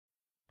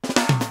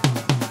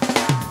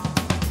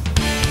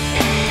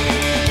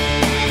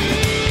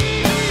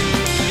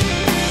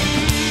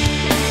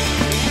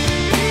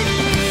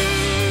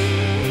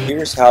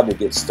here's how to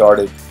get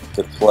started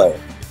to play.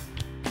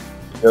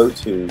 Go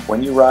to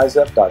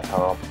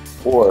whenyourriseup.com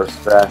or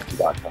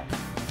SKrafty.com.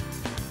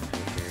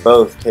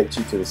 Both takes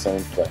you to the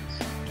same place.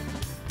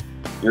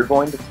 You're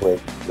going to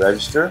click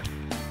register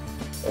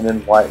and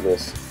then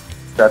whitelist,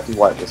 SKrafty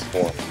whitelist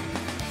form.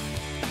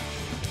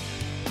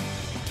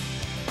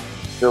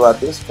 Fill out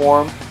this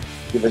form,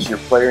 give us your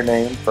player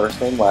name, first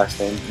name, last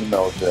name,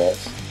 email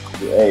address,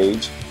 your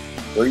age,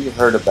 where you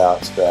heard about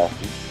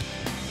SKrafty,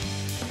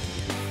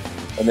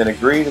 and then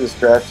agree to the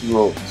SKrafty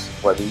rules,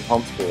 whether you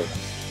homeschool or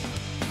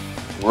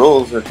not. The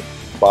rules are at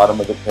the bottom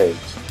of the page.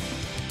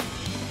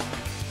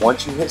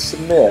 Once you hit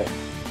submit,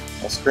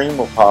 a screen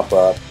will pop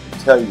up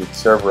and tell you the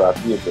server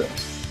IP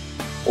address,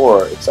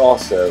 or it's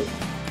also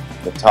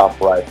in the top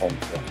right hand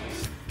corner.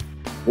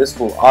 This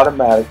will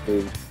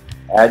automatically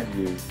add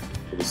you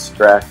to the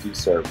SKrafty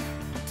server.